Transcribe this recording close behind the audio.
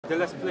the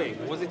last play,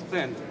 was it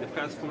planned, the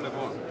pass from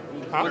LeBron?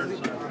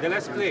 Huh? The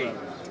last play,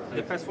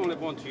 the pass from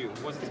LeBron to you,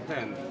 was it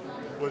planned?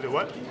 Was it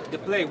what? The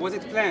play, was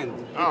it planned?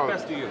 The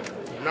pass to you?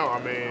 No,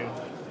 I mean,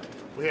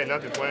 we had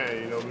nothing planned.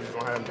 You know, we was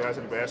going to have him drive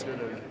to the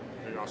basket, and,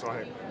 you know, so I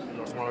had, you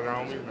know, smaller guy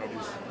on me, you know,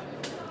 just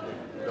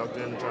ducked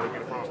in and tried to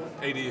get it from him.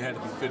 AD had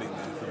to be fitting,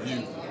 man, for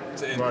you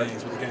to end Right.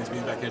 games with the games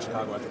being back in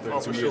Chicago after 32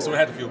 for years. sure. So it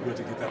had to feel good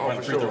to get that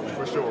final free throw win.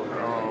 For sure.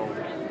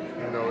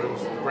 You know, it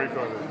was great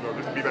fun. You know,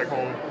 just to be back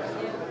home.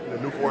 The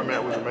new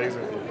format was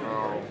amazing.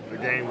 The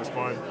game was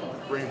fun.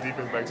 Brings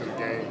defense back to the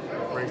game.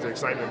 Brings the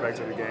excitement back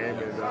to the game,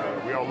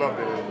 and we all loved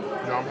it. And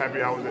you know, I'm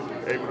happy I was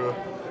able to,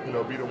 you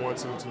know, be the one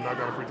to knock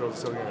down the free throws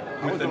and seal the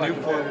game.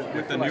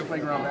 With the new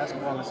playground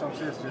basketball in some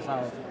sense, just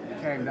how it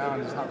came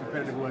down, just how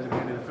competitive it was,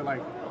 and did it feel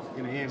like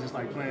in the end, just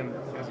like playing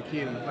as a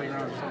kid in the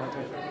playground or something like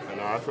that?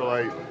 And I feel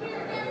like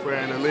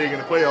playing in the league in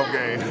the playoff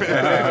game.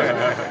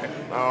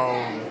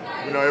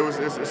 You know,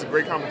 it's a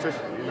great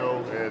competition. You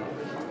know, and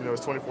you know,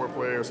 it's 24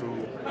 players who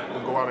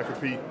go out and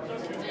compete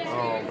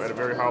at a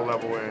very high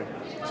level, and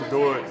to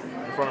do it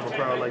in front of a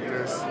crowd like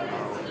this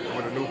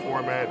with a new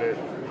format that,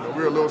 you know,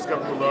 we were a little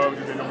skeptical of,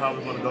 because they know how it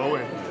was going to go,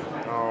 and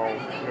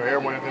you know,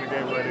 everyone at the end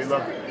of the game, they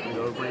loved it. You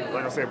know,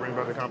 like I said, bring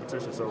back the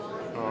competition, so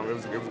it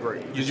was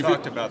great. You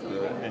talked about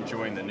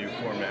enjoying the new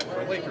format.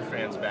 For Laker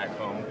fans back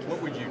home,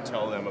 what would you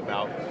tell them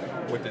about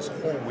what this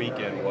whole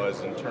weekend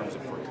was in terms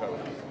of for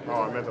Kobe?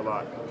 Oh, it meant a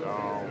lot.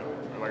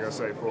 Like I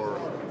say, for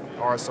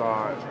our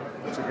side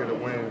to get a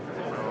win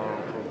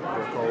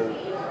for Kobe,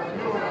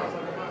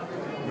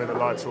 meant a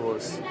lot to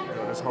us. You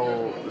know, this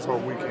whole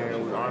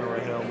weekend, we were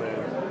honoring him,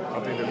 and I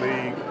think the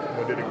league, you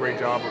know, did a great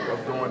job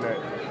of doing that.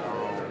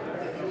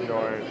 You know,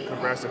 and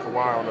congrats to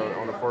Kawhi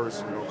on the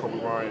first, you know, Kobe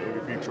Bryant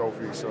MVP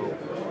trophy. So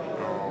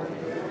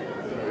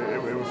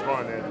it was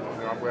fun, and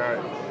you know, I'm glad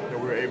that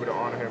we were able to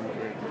honor him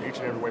in each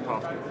and every way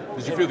possible.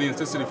 Did you feel the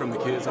intensity from the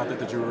kids out there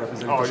that you were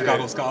representing for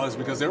Chicago Scholars?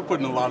 Because they were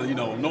putting a lot of, you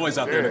know, noise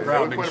out there in the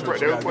crowd. They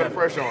were putting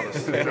pressure on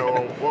us, you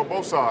know, on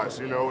both sides,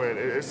 you know, and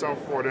it's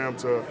something for them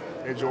to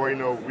enjoy. You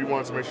know, we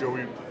wanted to make sure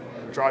we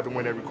tried to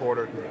win every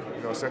quarter.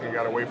 You know, second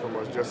got away from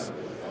us, just,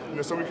 you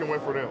know, so we can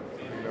win for them,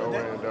 you know,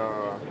 and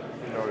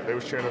you know, they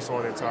was cheering us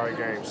on the entire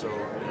game, so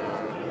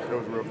it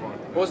was real fun.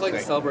 What was it like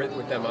to celebrate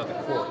with them on the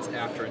court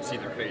after and see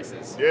their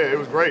faces? Yeah, it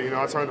was great. You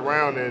know, I turned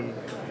around and,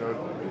 you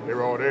know, they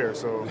were all there,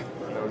 so,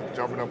 you know,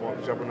 jumping up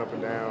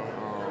and down,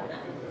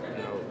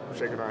 you know,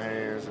 shaking our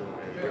hands and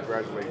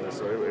congratulating us.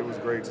 So it was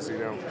great to see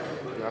them.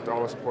 You know, after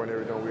all the support and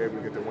everything, we were able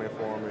to get the win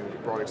for them, and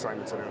it brought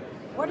excitement to them.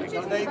 What did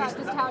you think about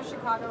just how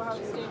Chicago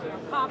hosted? You know,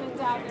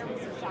 comments out there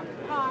with Shaka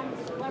Khan,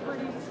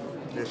 celebrities.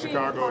 Yeah,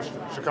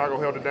 Chicago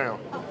held it down.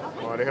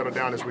 They held it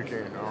down this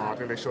weekend. I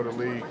think they showed the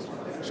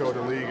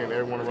league and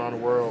everyone around the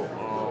world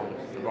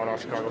about our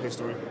Chicago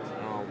history,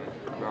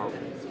 about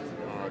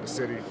the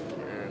city,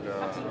 and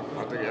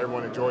I think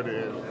everyone enjoyed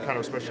it and kind of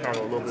respect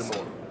Chicago a little bit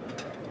more.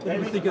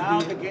 Anything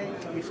about the game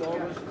is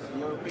over?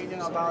 Your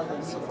opinion about the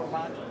new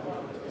format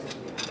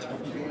of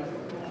the game?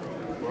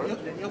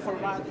 What? The new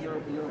format, your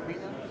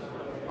opinion?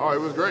 Oh, it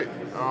was great.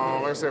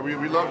 Like I said, we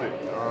loved it.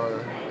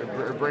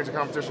 It brings the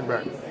competition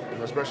back,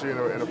 especially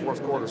in the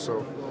fourth quarter.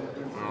 So,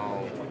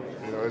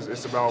 you know,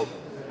 it's about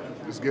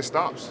just get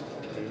stops.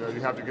 You know,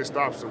 you have to get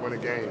stops to win a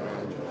game,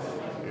 and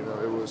you know,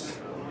 it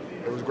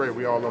was great.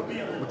 We all loved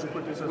it. Would you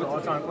put this as an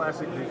all-time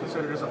classic? Do you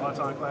consider this an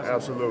all-time classic?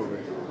 Absolutely,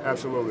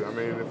 absolutely. I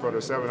mean, for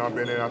the 7 I've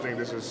been in, I think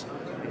this is,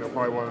 you know,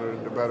 probably one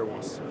of the better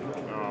ones.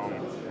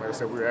 Like I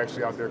said, we were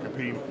actually out there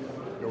competing.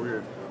 You know, we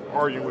were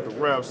arguing with the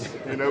refs.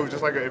 You know, it was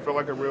just like it felt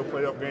like a real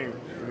playoff game.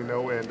 You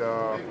know, and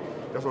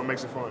that's what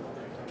makes it fun.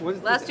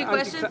 Last two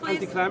questions, please.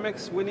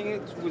 Anticlimax winning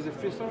it with a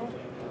free throw?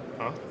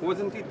 Huh?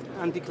 Wasn't it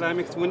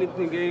anticlimax winning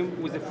the game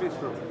with a free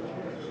throw?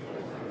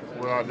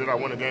 Well, did I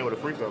win a game with a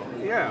free throw?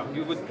 Yeah,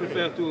 you would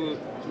prefer to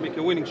make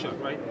a winning shot,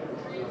 right?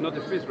 Not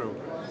a free throw.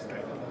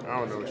 I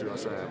don't know what you're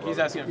saying. He's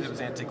asking if it was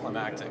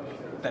anticlimactic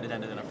that it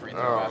ended in a free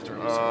throw after it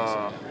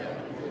was.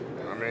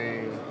 I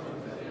mean,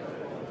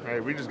 hey,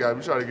 we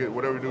try to get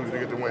whatever we do to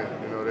get the win.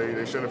 You know,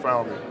 they shouldn't have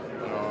fouled me.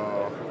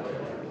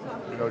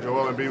 You know,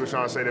 Joel Embiid was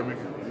trying to say that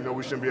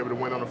we shouldn't be able to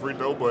win on a free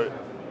throw, but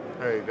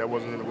hey, that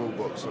wasn't in the rule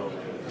book. So,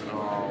 you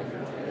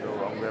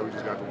know, I'm glad we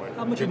just got the win.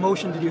 How much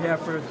emotion did you have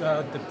for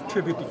the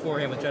tribute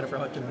beforehand with Jennifer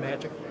Hudson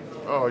Magic?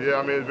 Oh yeah,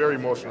 I mean, it's very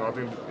emotional. I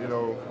think, you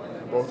know,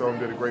 both of them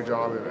did a great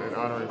job in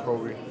honoring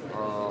Kobe. You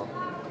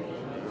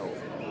know,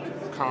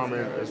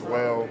 Common as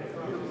well.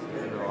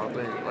 You know, I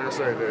think, like I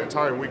said, the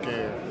entire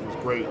weekend was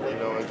great. You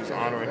know, and just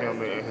honoring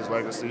him and his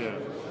legacy, and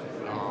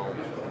you know,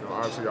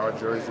 obviously our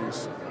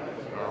jerseys,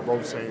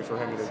 both teams for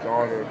him and his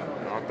daughter.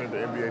 You know, I think the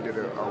NBA did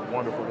a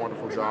wonderful,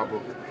 wonderful job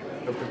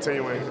of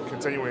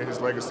continuing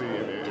his legacy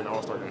in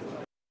All-Star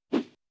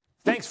Game.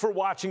 Thanks for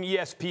watching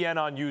ESPN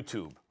on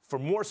YouTube. For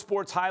more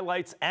sports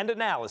highlights and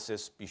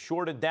analysis, be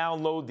sure to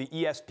download the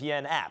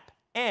ESPN app.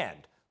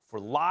 And for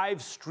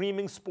live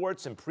streaming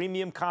sports and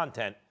premium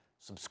content,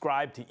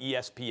 subscribe to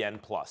ESPN+.